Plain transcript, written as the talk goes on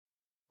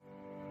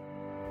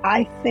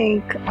I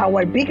think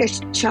our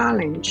biggest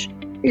challenge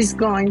is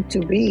going to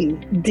be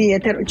the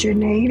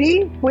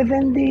heterogeneity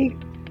within the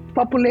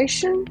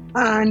population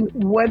and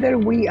whether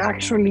we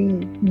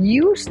actually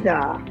use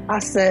that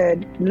as a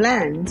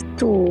lens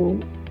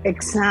to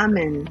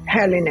examine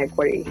health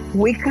inequity.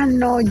 We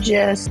cannot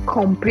just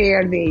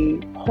compare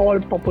the whole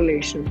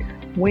population.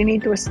 We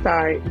need to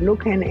start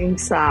looking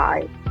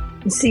inside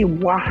and see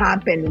what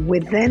happened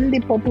within the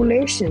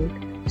population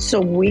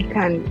so we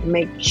can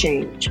make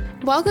change.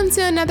 Welcome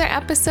to another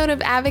episode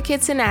of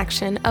Advocates in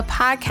Action, a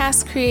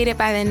podcast created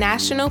by the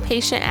National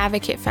Patient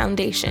Advocate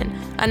Foundation,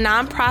 a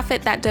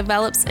nonprofit that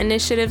develops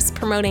initiatives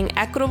promoting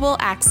equitable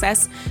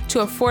access to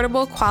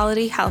affordable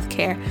quality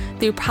healthcare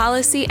through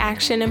policy,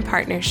 action, and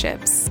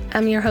partnerships.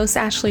 I'm your host,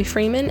 Ashley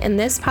Freeman, and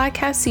this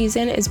podcast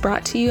season is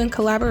brought to you in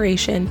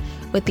collaboration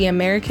with the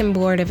American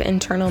Board of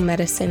Internal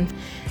Medicine.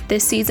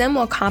 This season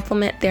will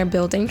complement their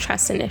Building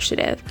Trust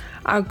initiative.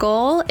 Our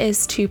goal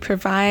is to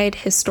provide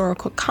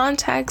historical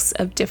context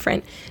of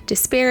different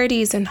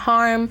disparities and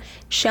harm,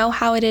 show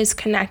how it is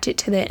connected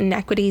to the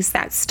inequities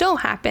that still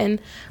happen,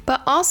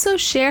 but also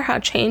share how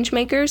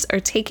changemakers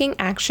are taking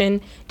action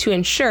to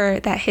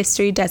ensure that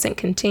history doesn't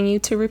continue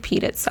to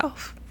repeat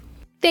itself.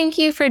 Thank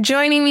you for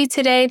joining me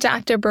today,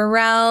 Dr.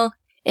 Burrell,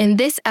 in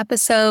this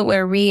episode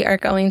where we are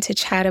going to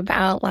chat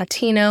about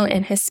Latino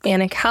and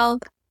Hispanic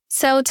health.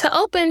 So to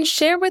open,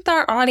 share with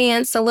our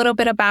audience a little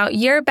bit about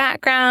your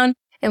background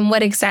and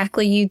what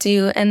exactly you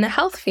do in the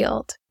health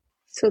field.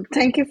 So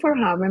thank you for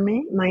having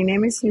me. My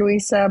name is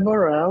Luisa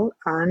Burrell.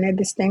 I'm a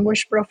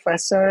distinguished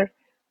professor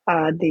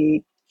at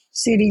the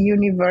City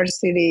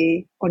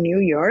University of New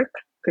York,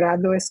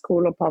 Graduate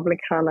School of Public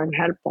Health and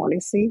Health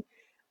Policy.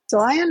 So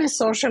I am a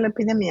social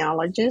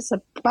epidemiologist,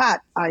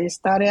 but I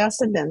started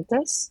as a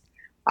dentist.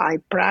 I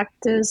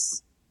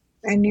practiced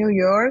in New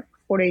York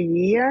for a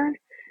year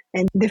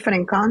in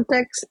different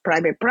contexts: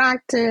 private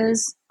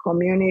practice,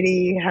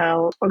 community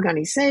health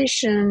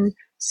organization,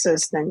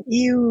 substance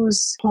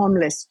use,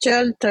 homeless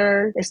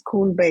shelter, a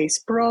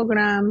school-based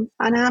program.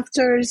 And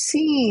after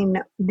seeing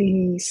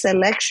the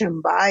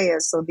selection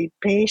bias of the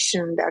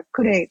patient that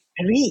couldn't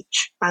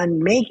reach and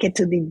make it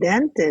to the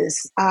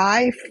dentist,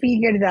 I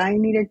figured that I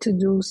needed to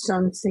do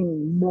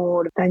something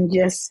more than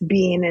just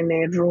being in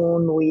a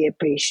room with a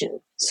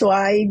patient. So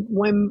I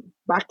went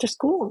back to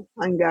school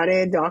and got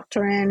a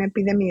doctorate in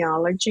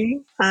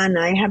epidemiology. And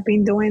I have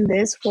been doing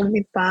this for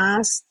the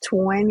past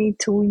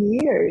 22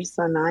 years.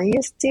 And I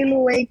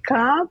still wake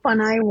up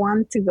and I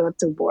want to go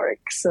to work.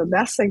 So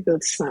that's a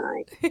good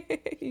sign.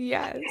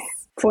 Yes.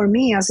 For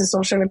me, as a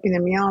social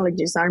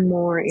epidemiologist, I'm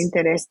more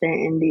interested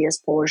in the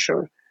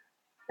exposure,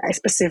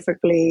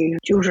 specifically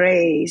your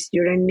race,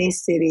 your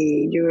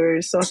ethnicity, your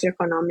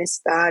socioeconomic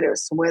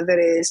status, whether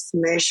it's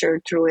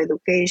measured through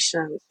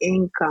education,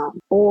 income,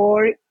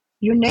 or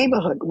your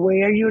neighborhood,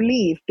 where you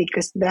live,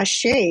 because that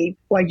shapes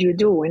what you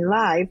do in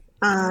life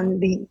and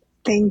the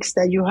things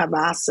that you have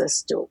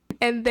access to.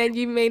 And then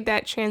you made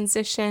that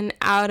transition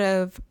out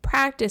of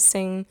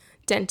practicing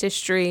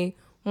dentistry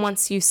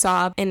once you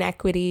saw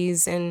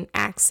inequities and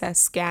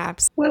access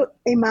gaps. Well,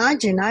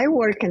 imagine I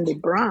work in the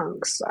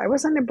Bronx. I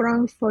was in the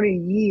Bronx for a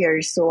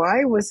year, so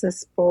I was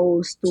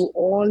exposed to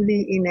all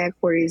the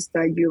inequities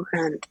that you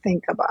can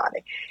think about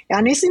it.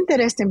 And it's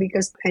interesting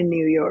because in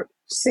New York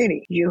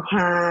City, you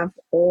have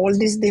all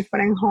these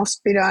different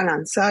hospitals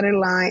and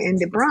satellite in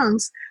the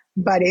Bronx,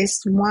 but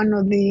it's one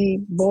of the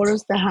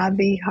boroughs that have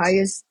the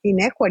highest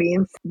inequity.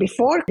 And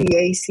before the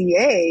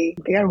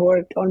ACA, there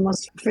were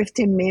almost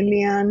 15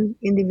 million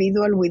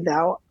individuals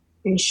without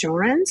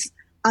insurance,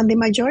 and the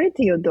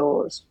majority of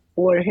those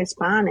were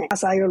Hispanic.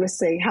 As I always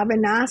say,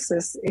 having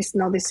access is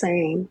not the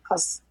same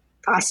as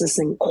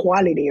accessing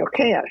quality of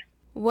care.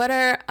 What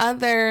are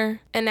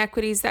other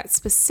inequities that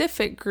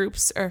specific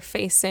groups are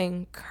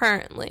facing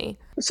currently?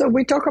 So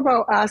we talk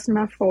about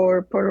asthma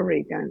for Puerto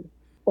Rican.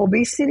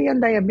 Obesity and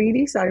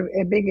diabetes are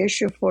a big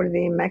issue for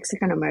the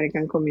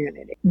Mexican-American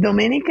community.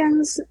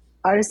 Dominicans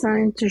are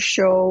starting to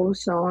show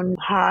some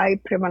high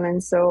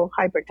prevalence of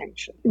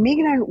hypertension.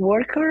 Migrant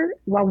worker,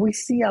 what we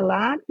see a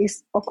lot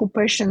is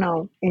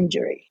occupational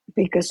injury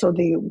because of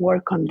the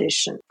work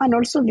condition. And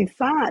also the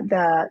fact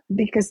that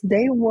because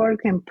they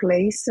work in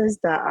places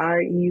that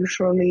are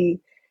usually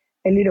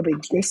a little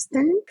bit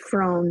distant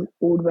from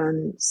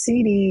urban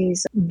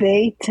cities,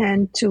 they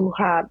tend to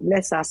have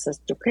less access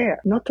to care.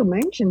 Not to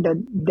mention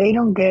that they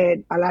don't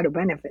get a lot of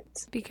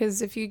benefits.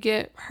 Because if you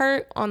get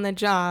hurt on the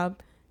job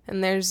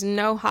and there's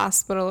no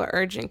hospital or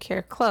urgent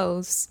care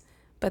close,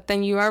 but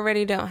then you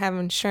already don't have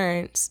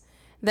insurance,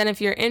 then if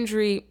your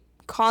injury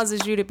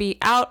causes you to be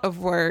out of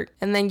work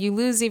and then you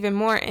lose even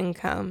more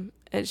income,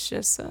 it's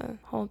just a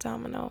whole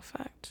domino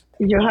effect.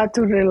 You have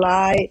to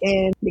rely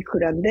on the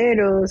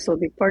curanderos or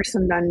the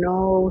person that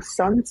knows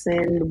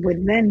something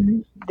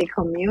within the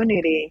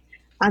community.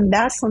 And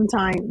that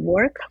sometimes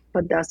work,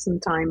 but that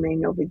sometimes may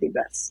not be the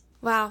best.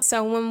 Wow.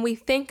 So when we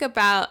think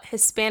about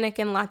Hispanic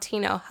and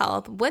Latino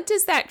health, what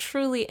does that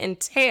truly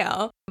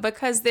entail?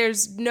 Because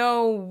there's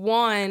no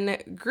one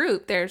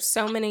group. There's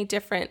so many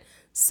different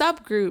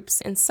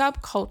subgroups and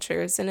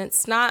subcultures, and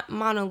it's not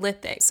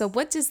monolithic. So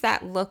what does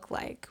that look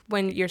like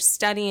when you're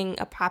studying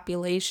a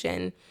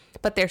population,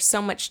 but there's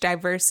so much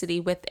diversity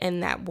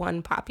within that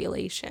one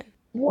population?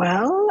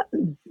 Well,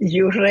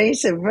 you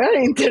raise a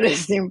very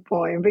interesting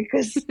point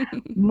because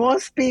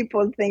most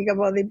people think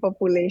about the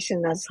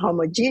population as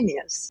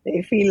homogeneous.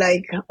 They feel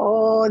like,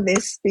 oh,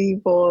 these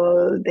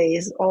people, they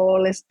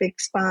all speak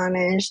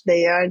Spanish,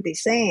 they are the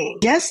same.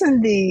 Just in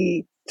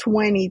the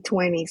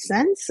 2020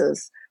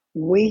 census,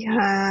 we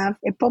have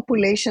a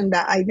population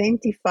that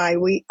identify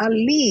with at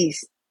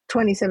least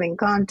 27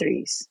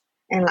 countries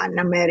in Latin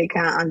America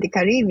and the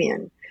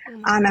Caribbean.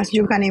 And as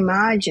you can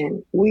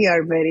imagine, we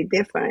are very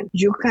different.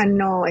 You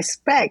cannot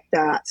expect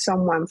that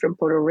someone from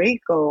Puerto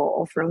Rico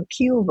or from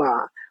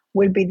Cuba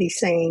will be the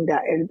same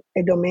that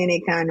a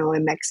Dominican or a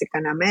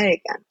Mexican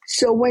American.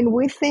 So when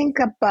we think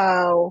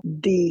about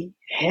the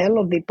health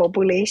of the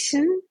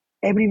population,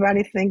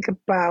 everybody think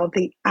about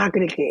the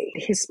aggregate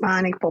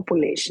Hispanic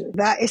population.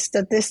 That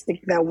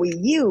statistic that we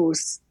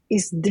use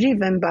is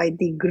driven by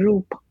the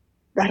group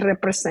that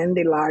represent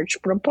the large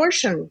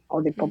proportion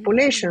of the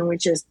population,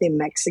 which is the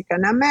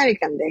Mexican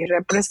American. They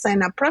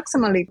represent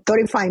approximately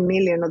 35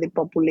 million of the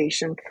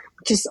population,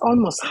 which is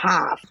almost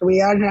half.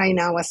 We are right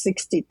now at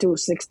 62,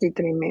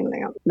 63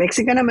 million.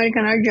 Mexican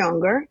American are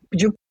younger.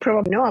 You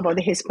probably know about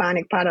the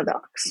Hispanic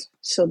paradox.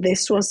 So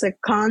this was a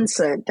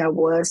concept that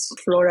was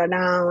floated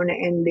around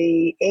in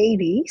the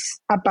 80s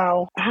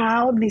about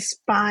how,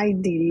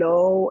 despite the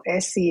low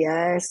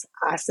SES,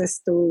 access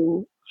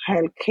to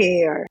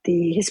healthcare,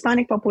 the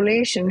Hispanic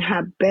population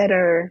had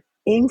better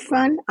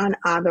infant and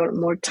adult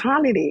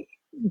mortality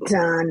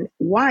than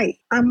white,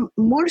 and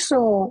more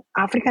so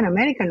African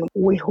American,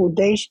 with who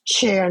they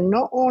share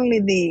not only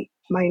the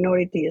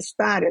minority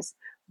status,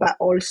 but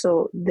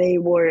also they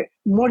were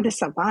more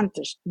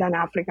disadvantaged than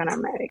African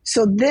American.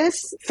 So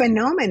this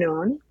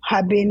phenomenon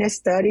had been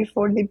studied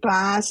for the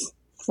past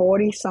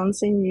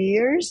 40-something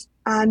years.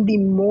 And the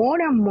more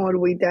and more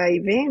we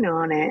dive in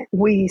on it,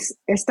 we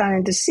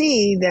starting to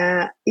see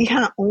that it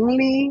can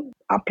only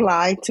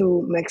apply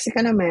to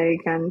Mexican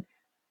American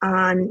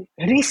and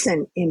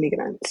recent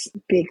immigrants.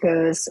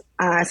 Because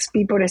as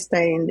people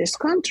stay in this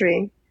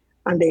country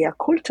and they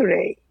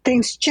acculturate,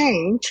 things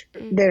change.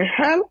 Their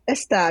health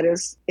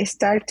status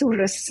start to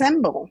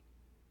resemble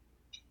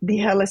the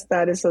health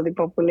status of the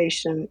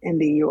population in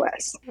the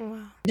U.S.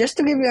 Wow. Just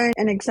to give you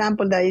an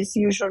example that is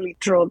usually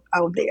thrown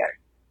out there.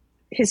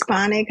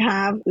 Hispanic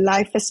have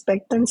life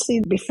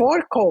expectancy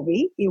before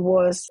COVID, it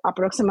was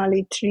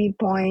approximately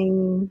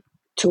 3.2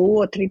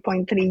 or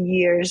 3.3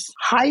 years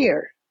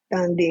higher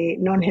than the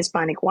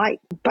non-Hispanic white.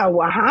 But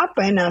what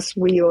happened, as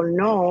we all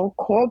know,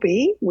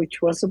 COVID,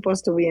 which was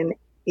supposed to be an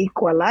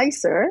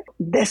equalizer,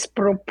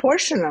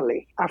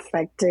 disproportionately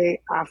affected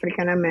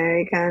African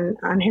American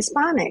and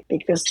Hispanic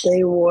because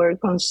they were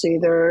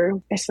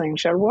considered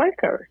essential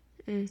workers.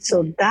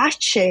 So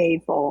that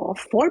shave of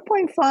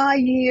 4.5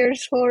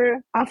 years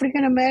for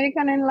African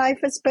American in life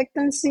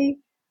expectancy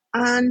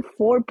and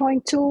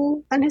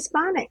 4.2 on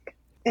Hispanic.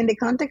 In the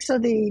context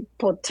of the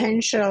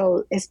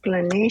potential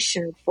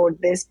explanation for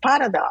this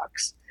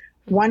paradox,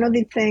 one of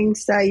the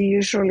things that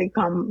usually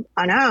come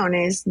around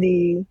is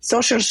the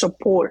social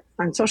support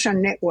and social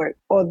network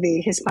of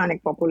the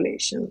Hispanic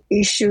population.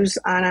 Issues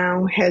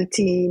around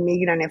healthy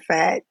immigrant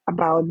effect,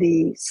 about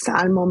the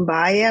salmon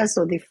bias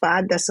or the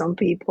fact that some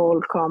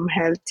people come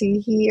healthy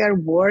here,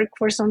 work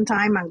for some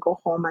time and go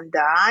home and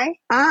die,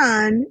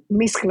 and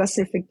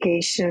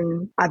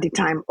misclassification at the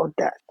time of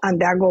death. And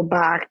that go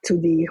back to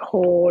the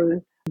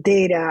whole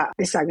data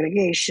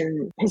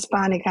disaggregation.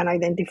 Hispanic can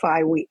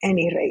identify with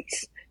any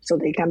race. So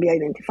they can be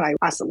identified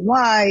as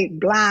white,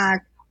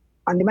 black,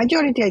 and the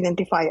majority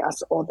identify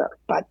as other.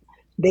 But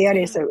there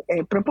is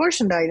a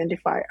proportion that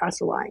identify as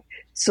white.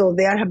 So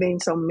there have been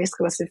some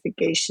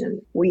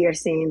misclassification. We are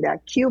seeing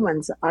that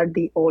Cubans are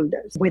the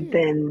oldest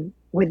within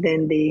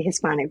the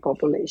Hispanic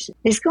population.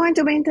 It's going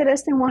to be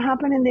interesting what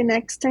happened in the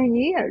next 10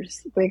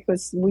 years,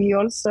 because we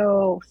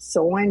also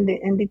saw in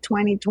the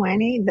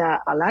 2020 that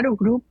a lot of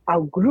groups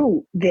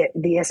outgrew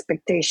the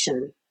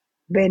expectation.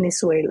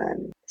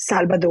 Venezuelan,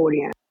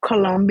 Salvadorian,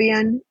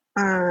 Colombian,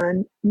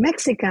 and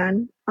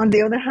Mexican, on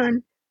the other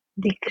hand,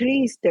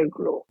 decreased their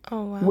growth.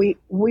 Oh, wow.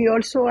 We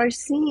also are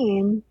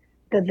seeing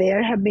that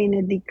there have been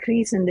a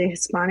decrease in the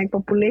Hispanic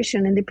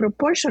population in the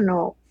proportion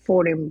of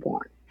foreign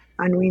born.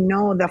 And we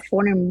know that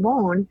foreign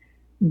born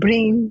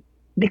bring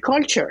the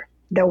culture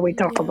that we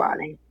talk about.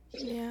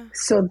 Yeah.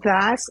 So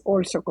that's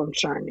also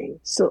concerning.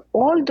 So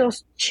all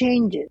those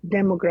changes,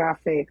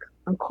 demographic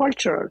and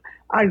cultural,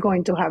 are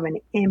going to have an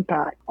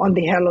impact on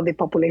the health of the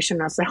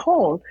population as a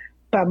whole,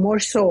 but more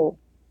so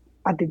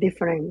at the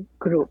different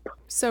group.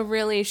 So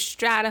really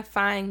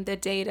stratifying the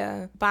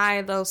data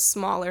by those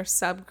smaller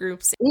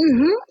subgroups.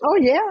 Oh,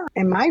 yeah.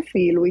 In my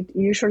field, we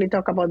usually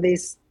talk about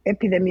this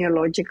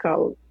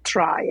epidemiological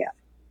triad.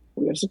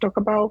 We also talk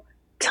about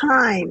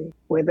time,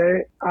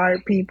 whether are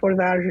people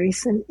that are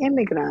recent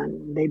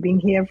immigrant, they've been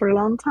here for a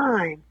long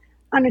time.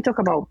 And we talk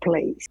about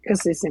place,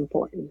 because it's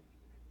important.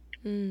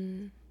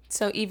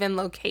 So even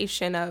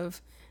location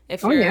of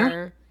if Oh, yeah.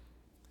 you're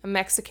a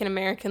Mexican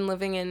American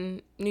living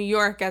in New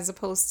York as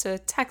opposed to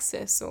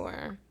Texas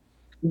or...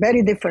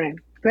 Very different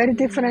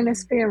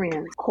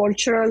experience,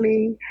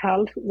 culturally,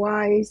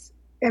 health-wise,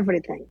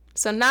 everything.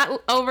 So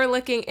not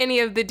overlooking any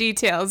of the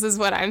details is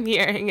what I'm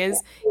hearing,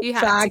 is you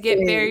have to get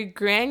Exactly. very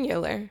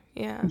granular.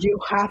 Yeah. And you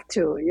have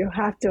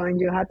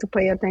to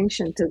pay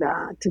attention to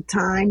that, to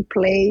time,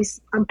 place,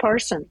 and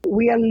person.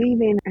 We are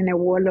living in a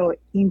world of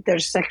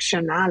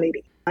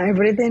intersectionality.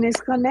 Everything is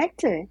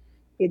connected.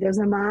 It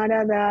doesn't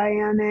matter that I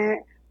am a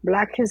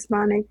Black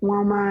Hispanic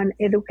woman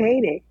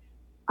educated.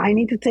 I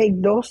need to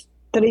take those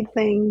three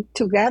things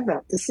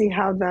together to see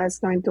how that's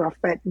going to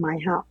affect my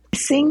health. It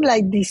seems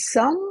like the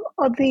sum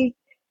of the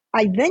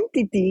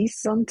identities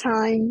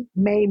sometimes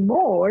may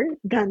more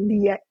than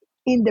the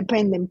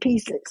independent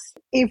pieces.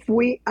 If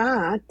we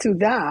add to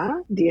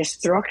that the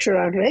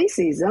structural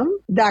racism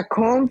that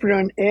comes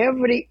from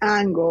every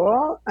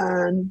angle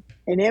and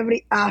in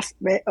every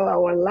aspect of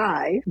our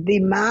life, the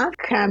math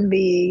can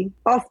be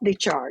off the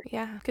chart.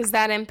 Yeah, because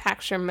that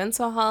impacts your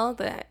mental health,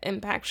 that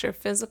impacts your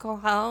physical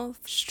health,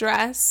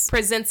 stress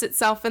presents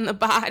itself in the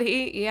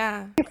body.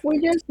 Yeah. If we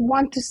just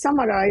want to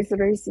summarize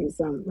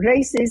racism,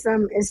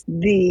 racism is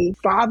the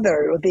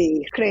father or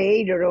the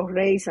creator of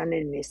race and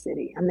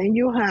ethnicity. And then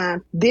you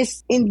have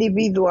this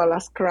individual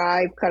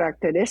ascribed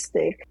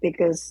characteristic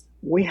because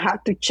we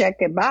have to check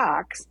a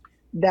box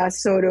that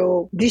sort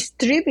of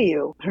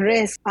distribute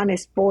risk and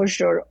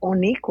exposure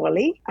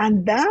unequally.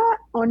 And that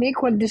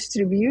unequal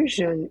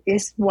distribution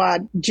is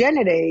what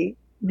generates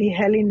the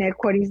health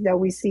inequities that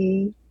we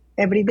see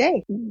every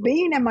day.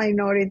 Being a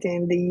minority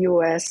in the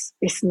U.S.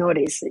 is not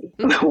easy.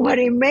 What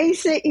it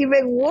makes it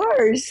even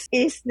worse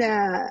is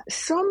that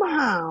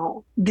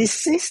somehow the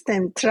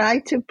system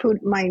tries to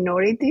put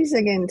minorities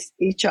against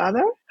each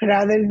other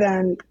rather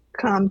than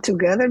come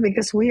together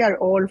because we are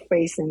all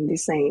facing the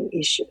same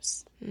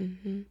issues.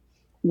 Mm-hmm.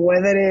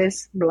 Whether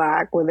it's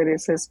Black, whether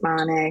it's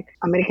Hispanic,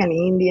 American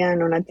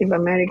Indian, or Native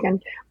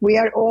American, we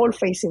are all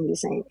facing the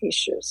same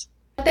issues.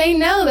 They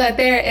know that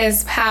there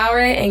is power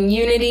and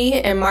unity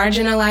in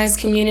marginalized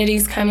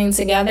communities coming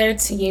together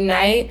to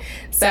unite.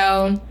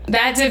 So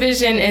that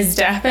division is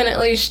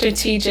definitely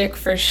strategic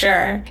for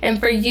sure. And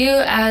for you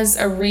as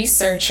a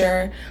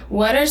researcher,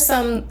 what are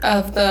some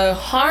of the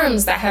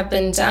harms that have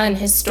been done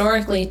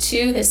historically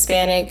to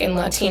Hispanic and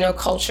Latino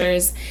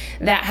cultures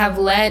that have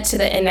led to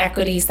the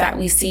inequities that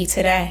we see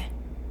today?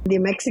 The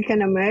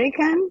Mexican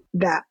American,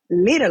 that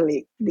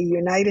literally the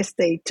United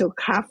States took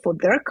half of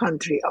their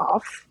country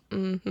off.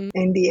 Mm-hmm.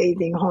 In the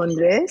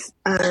 1800s,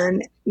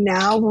 and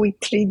now we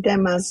treat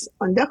them as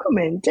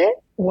undocumented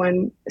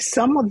when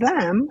some of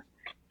them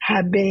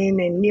have been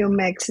in New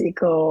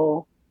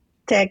Mexico,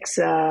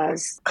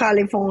 Texas,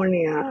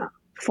 California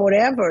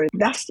forever.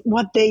 That's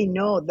what they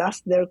know.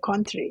 That's their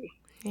country.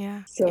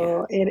 Yeah.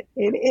 So it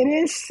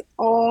is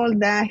all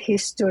that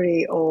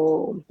history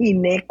of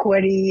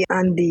inequity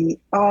and the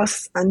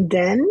us and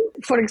then.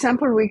 For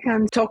example, we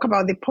can talk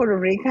about the Puerto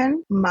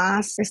Rican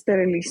mass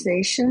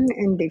sterilization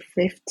in the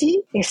 50s.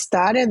 It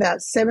started at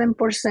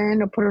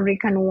 7% of Puerto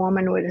Rican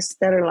women were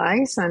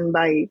sterilized, and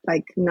by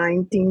like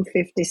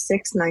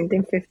 1956,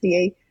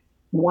 1958,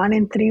 1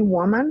 in 3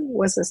 women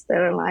was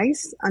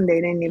sterilized and they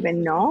didn't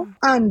even know.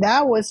 And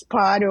that was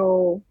part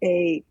of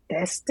a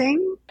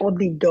testing of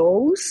the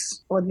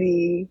dose of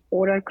the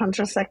oral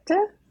contraceptive.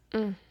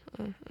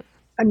 Mm-hmm.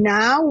 And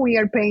now we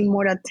are paying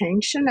more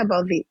attention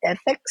about the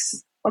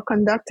ethics of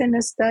conducting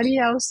a study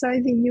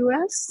outside the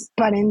U.S.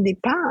 But in the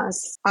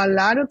past, a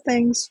lot of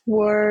things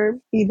were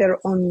either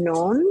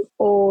unknown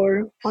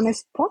or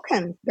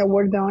unspoken that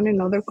were done in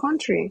other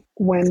countries.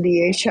 When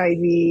the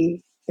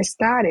HIV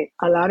started,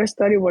 a lot of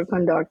studies were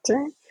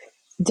conducted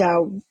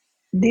that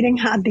didn't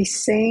have the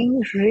same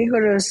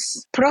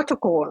rigorous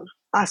protocol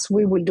as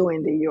we would do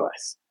in the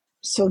U.S.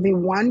 So the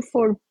one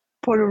for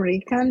Puerto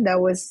Rican, that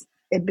was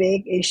a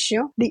big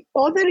issue. The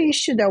other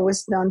issue that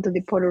was done to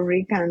the Puerto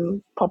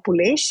Rican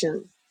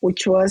population,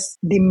 which was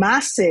the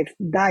massive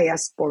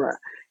diaspora,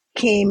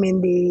 came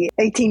in the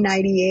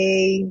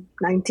 1898,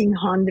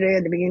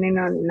 1900, the beginning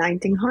of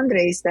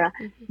 1900s, that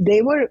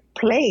they were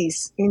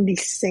placed in the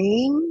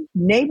same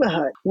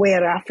neighborhood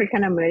where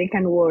African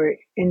Americans were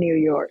in New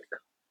York,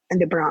 in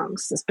the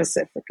Bronx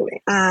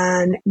specifically.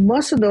 And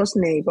most of those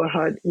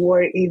neighborhoods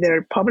were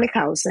either public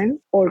housing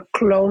or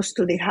close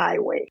to the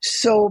highway.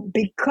 So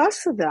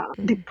because of that,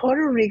 the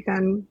Puerto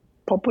Rican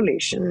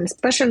population,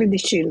 especially the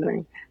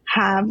children,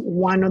 have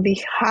one of the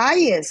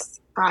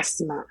highest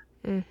asthma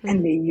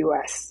in the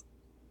U.S.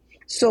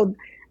 So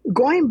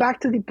going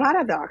back to the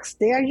paradox,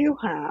 there you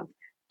have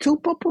two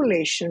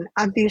populations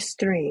at the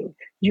extreme.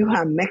 You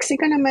have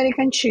Mexican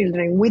American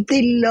children with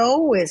the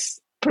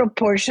lowest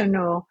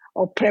proportional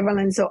of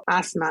prevalence of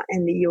asthma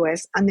in the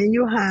US. And then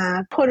you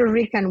have Puerto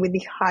Rican with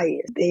the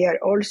highest. They are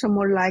also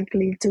more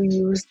likely to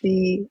use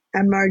the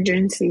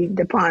emergency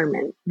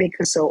department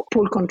because of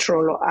poor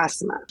control of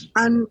asthma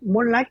and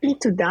more likely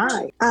to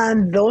die.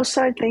 And those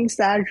are things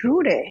that are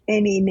rooted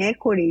in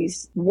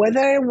inequities,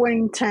 whether we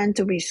intend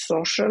to be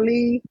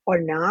socially or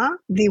not.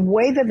 The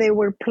way that they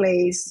were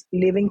placed,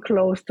 living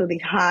close to the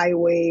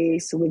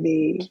highways with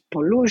the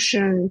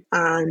pollution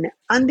and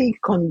the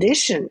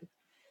condition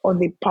of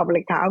the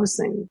public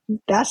housing,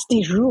 that's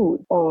the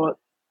root of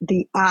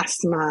the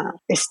asthma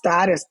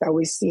status that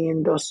we see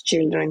in those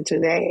children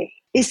today.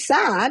 It's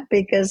sad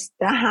because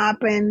that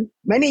happened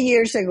many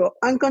years ago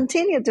and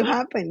continue to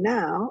happen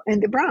now in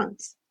the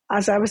Bronx.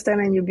 As I was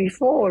telling you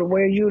before,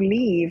 where you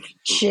live,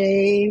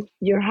 shape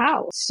your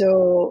house.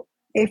 So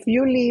if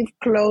you live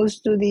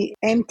close to the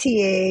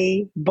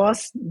MTA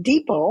bus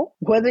depot,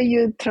 whether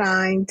you're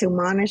trying to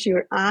manage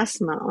your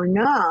asthma or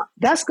not,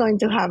 that's going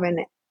to have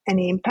an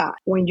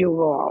impact when you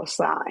go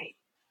outside.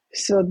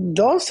 So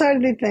those are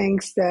the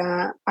things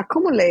that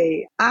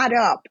accumulate, add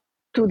up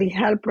to the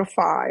health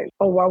profile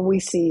of what we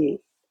see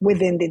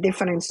within the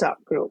different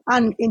subgroups.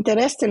 And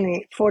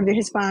interestingly, for the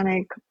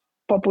Hispanic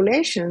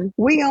population,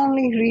 we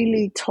only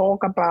really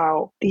talk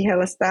about the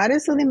health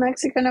status of the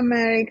Mexican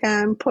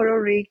American,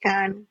 Puerto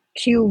Rican,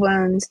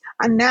 Cubans,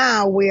 and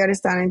now we are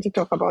starting to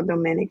talk about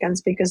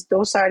Dominicans because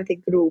those are the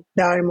groups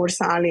that are more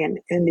salient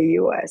in the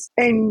U.S.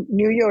 In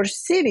New York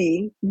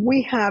City,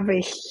 we have a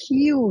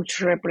huge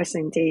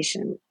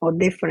representation of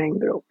different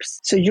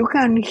groups. So you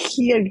can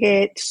here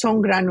get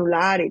some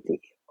granularity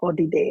of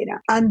the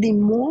data. And the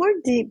more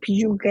deep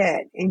you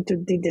get into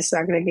the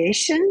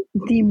disaggregation,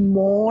 the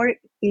more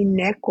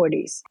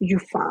inequities you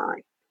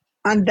find.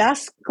 And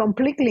that's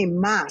completely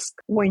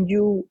masked when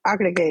you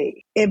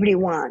aggregate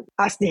everyone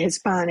as the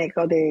Hispanic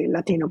or the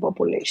Latino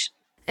population.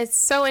 It's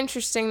so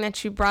interesting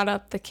that you brought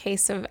up the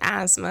case of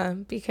asthma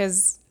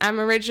because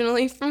I'm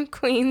originally from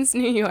Queens,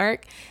 New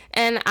York,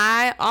 and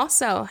I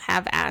also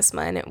have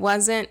asthma. And it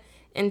wasn't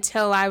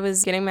until I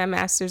was getting my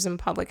master's in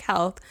public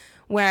health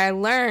where I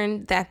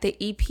learned that the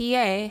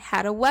EPA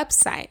had a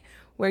website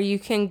where you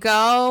can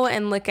go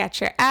and look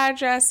at your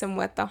address and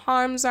what the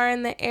harms are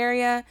in the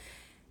area.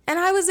 And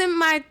I was in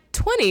my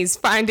 20s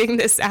finding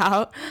this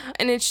out.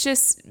 And it's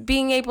just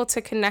being able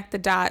to connect the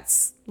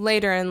dots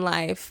later in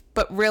life,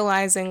 but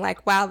realizing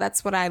like, wow,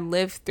 that's what I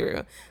lived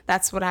through.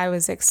 That's what I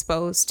was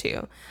exposed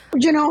to.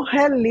 You know,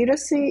 health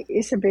literacy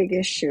is a big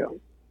issue.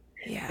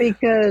 Yeah.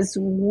 Because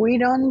we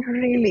don't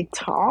really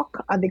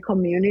talk at the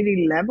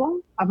community level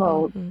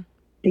about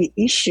the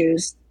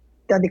issues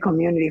that the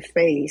community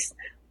face.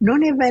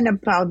 Not even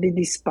about the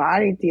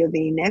disparity or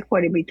the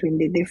inequity between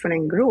the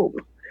different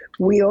groups.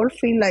 We all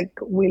feel like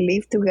we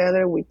live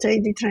together, we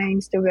take the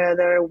trains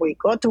together, we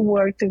go to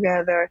work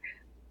together,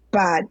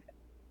 but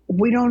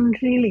we don't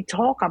really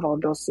talk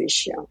about those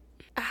issues.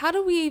 How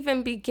do we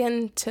even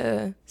begin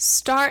to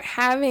start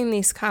having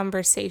these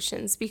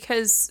conversations?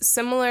 Because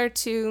similar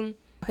to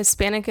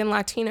Hispanic and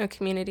Latino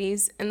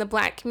communities, in the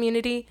Black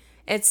community,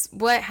 it's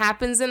what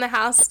happens in the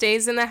house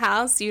stays in the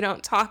house. You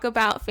don't talk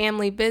about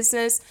family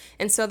business.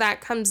 And so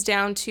that comes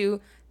down to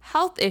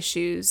health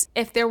issues.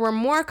 If there were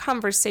more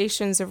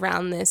conversations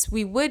around this,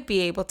 we would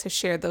be able to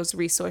share those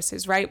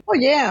resources, right? Oh,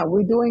 yeah.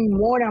 We're doing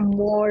more and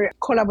more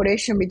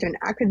collaboration between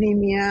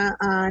academia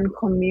and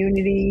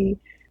community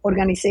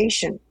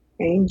organization,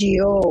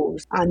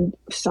 NGOs, and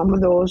some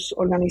of those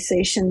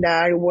organizations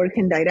that are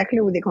working directly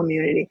with the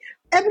community.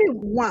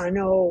 Everyone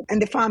in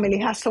the family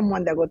has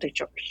someone that go to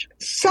church.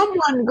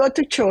 Someone go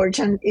to church,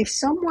 and if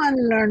someone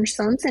learns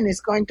something, it's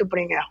going to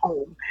bring it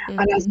home. Mm-hmm.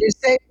 And as you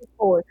said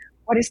before,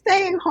 what is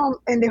staying home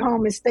in the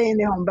home is staying in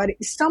the home. But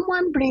if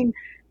someone bring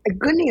a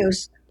good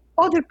news,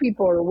 other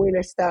people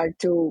will start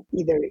to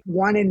either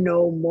want to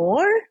know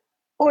more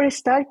or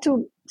start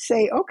to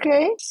say,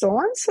 okay,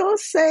 so-and-so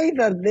say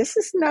that this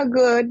is not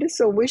good,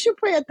 so we should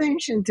pay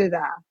attention to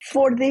that.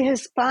 For the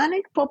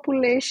Hispanic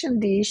population,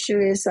 the issue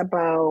is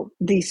about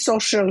the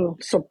social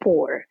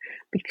support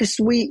because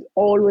we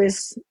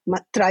always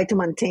try to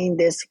maintain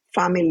this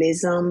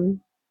familism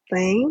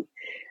thing.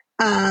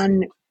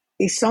 And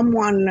if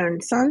someone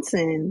learns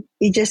something,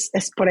 it just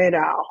spread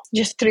out,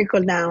 just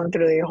trickle down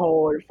through the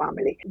whole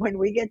family. When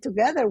we get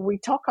together, we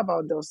talk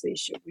about those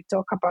issues. We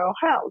talk about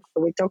health.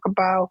 We talk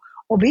about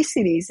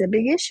obesity is a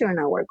big issue in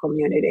our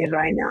community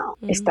right now,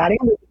 starting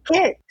with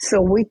kids.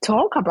 So we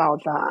talk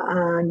about that,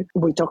 and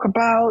we talk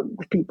about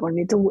people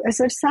need to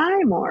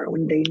exercise more,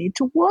 when they need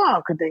to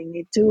walk, they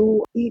need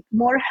to eat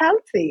more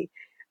healthy.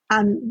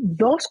 And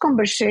those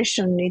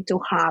conversations need to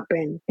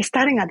happen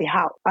starting at the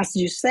house. As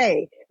you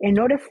say, in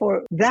order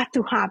for that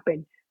to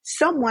happen,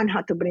 someone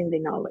had to bring the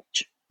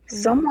knowledge.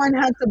 Someone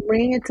had to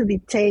bring it to the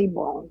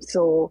table.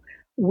 So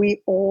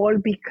we all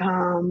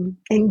become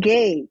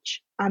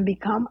engaged and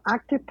become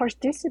active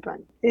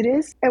participants. It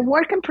is a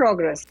work in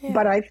progress,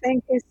 but I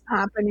think it's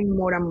happening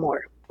more and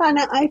more. And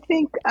I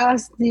think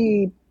as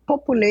the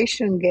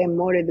population get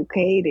more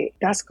educated,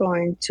 that's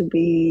going to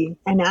be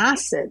an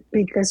asset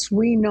because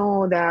we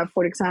know that,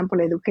 for example,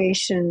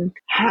 education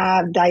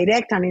have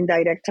direct and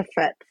indirect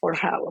effect for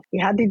health.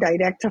 It had the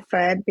direct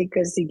effect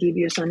because it gives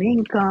you some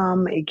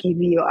income, it gives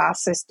you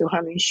access to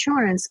have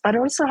insurance, but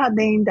also have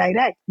the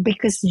indirect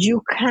because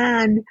you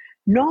can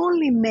not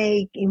only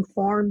make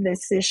informed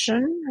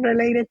decision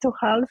related to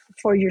health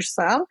for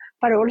yourself,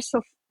 but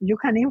also you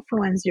can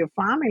influence your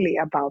family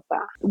about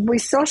that.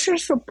 With social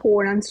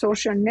support and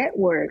social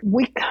network,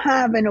 we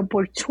have an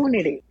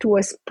opportunity to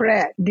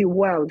spread the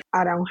wealth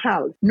around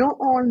health, not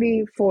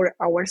only for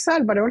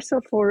ourselves, but also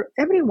for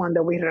everyone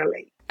that we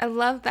relate. I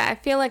love that. I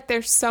feel like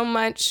there's so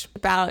much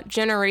about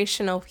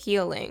generational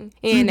healing,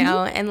 you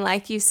know, and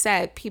like you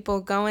said, people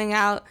going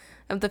out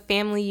of the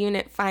family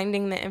unit,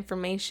 finding the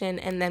information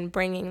and then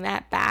bringing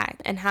that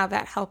back and how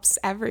that helps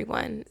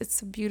everyone.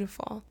 It's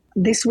beautiful.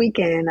 This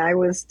weekend, I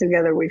was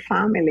together with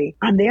family,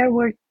 and there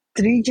were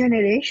 3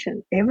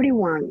 generations,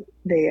 everyone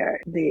there,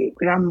 the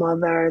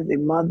grandmother, the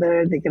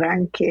mother, the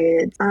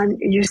grandkids. And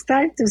you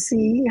start to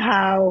see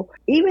how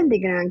even the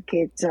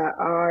grandkids that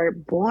are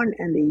born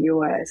in the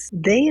U.S.,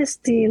 they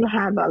still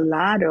have a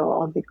lot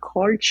of the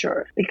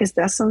culture because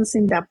that's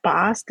something that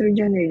passed through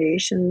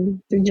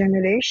generation to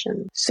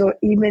generation. So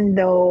even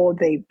though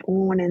they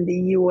born in the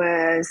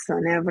U.S.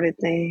 and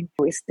everything,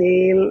 we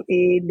still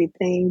eat the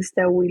things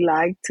that we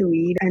like to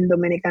eat in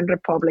Dominican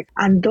Republic.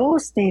 And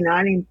those things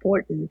are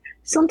important.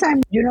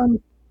 Sometimes you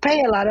don't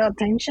pay a lot of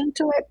attention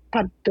to it,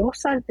 but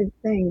those are the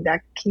things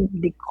that keep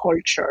the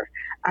culture.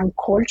 And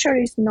culture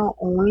is not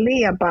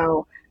only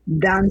about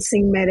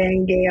dancing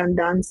merengue and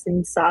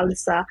dancing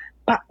salsa,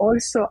 but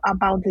also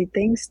about the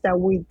things that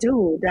we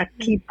do that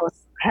keep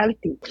us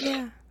healthy.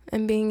 Yeah.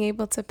 And being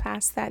able to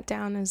pass that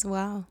down as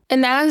well.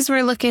 And as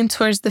we're looking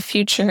towards the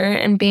future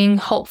and being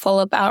hopeful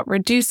about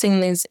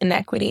reducing these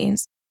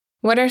inequities,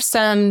 what are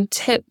some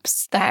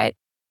tips that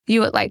you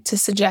would like to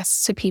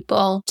suggest to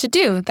people to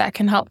do that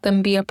can help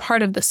them be a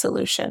part of the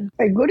solution?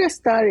 A good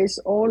start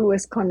is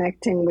always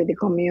connecting with the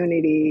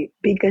community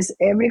because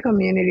every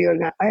community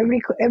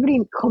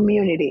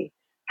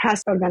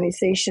has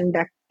organization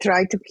that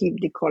try to keep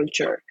the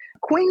culture.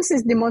 Queens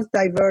is the most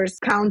diverse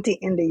county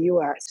in the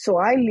U.S. So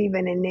I live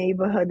in a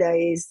neighborhood that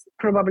is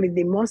probably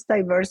the most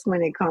diverse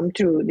when it comes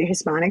to the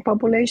Hispanic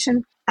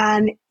population.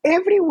 And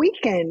every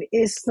weekend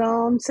is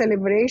some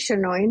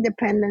celebration or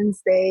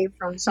Independence Day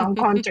from some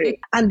country.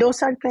 And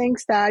those are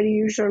things that are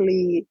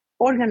usually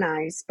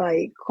organized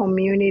by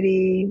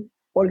community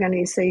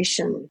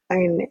organization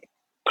and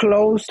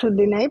close to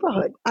the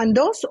neighborhood. And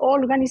those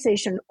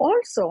organizations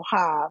also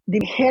have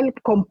the health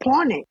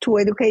component to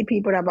educate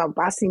people about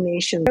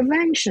vaccination,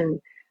 prevention,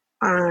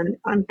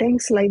 and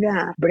things like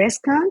that. Breast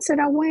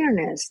cancer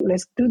awareness.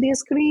 Let's do the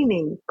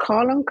screening.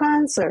 Colon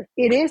cancer.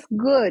 It is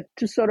good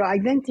to sort of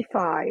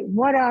identify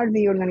what are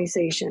the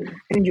organizations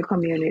in your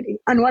community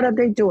and what are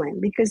they doing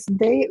because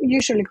they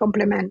usually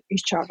complement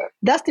each other.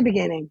 That's the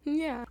beginning.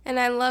 Yeah. And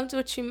I loved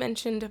what you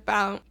mentioned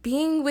about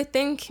being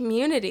within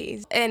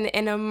communities and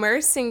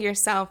immersing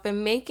yourself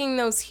and making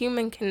those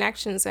human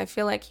connections. I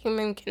feel like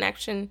human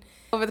connection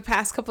over the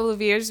past couple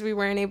of years, we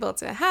weren't able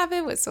to have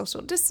it with social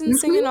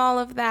distancing and all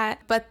of that,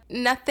 but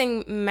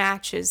nothing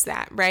matches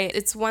that, right?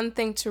 It's one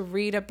thing to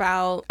read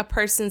about a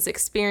person's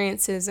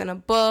experiences in a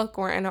book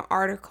or in an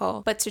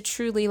article, but to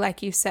truly,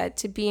 like you said,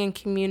 to be in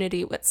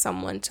community with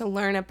someone, to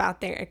learn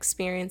about their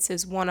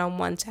experiences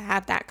one-on-one, to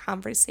have that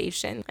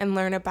conversation and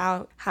learn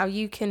about how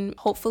you can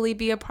hopefully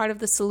be a part of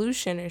the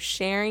solution or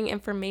sharing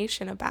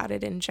information about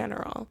it in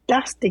general.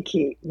 That's the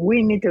key.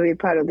 We need to be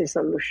part of the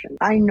solution.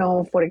 I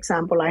know, for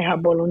example, I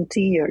have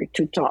volunteered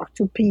to talk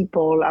to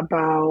people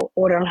about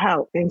oral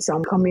health in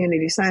some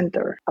community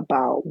center,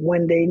 about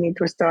when they need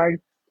to start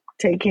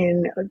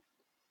taking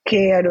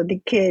care of the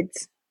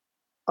kids,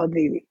 of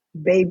the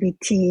baby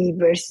teeth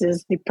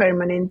versus the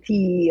permanent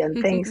teeth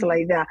and things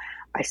like that.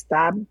 I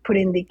stopped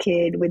putting the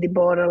kid with the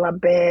bottle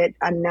of bed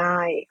at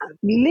night.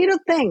 Little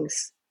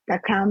things that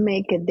can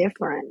make a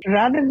difference.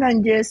 Rather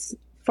than just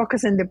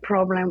focus on the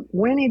problem,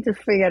 we need to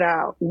figure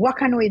out what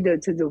can we do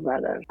to do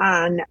better.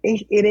 And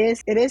it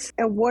is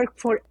a work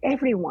for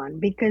everyone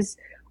because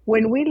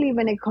when we live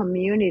in a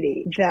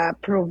community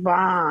that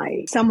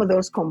provides some of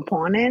those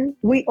components,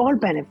 we all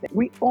benefit.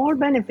 We all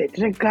benefit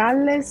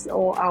regardless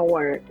of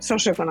our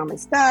socioeconomic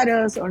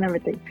status or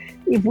everything.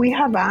 If we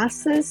have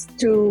access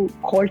to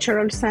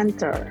cultural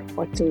center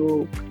or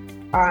to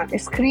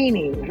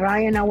screening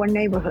right in our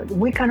neighborhood,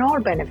 we can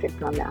all benefit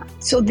from that.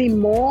 So the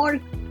more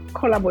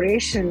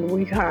collaboration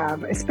we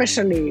have,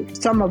 especially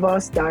some of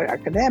us that are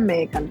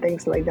academic and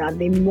things like that,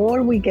 the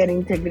more we get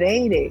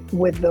integrated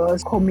with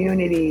those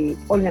community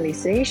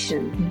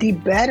organizations, the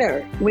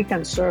better we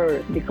can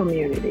serve the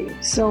community.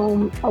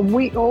 So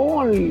we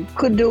all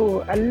could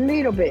do a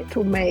little bit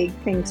to make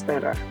things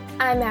better.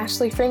 I'm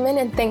Ashley Freeman,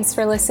 and thanks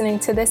for listening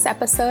to this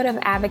episode of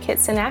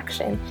Advocates in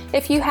Action.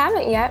 If you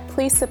haven't yet,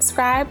 please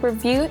subscribe,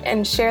 review,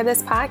 and share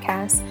this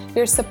podcast.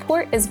 Your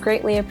support is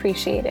greatly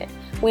appreciated.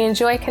 We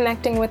enjoy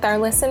connecting with our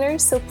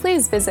listeners, so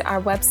please visit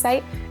our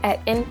website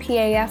at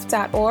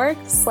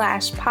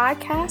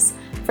npaf.org/podcast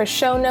for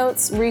show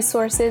notes,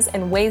 resources,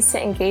 and ways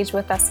to engage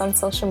with us on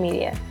social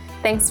media.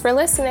 Thanks for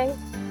listening.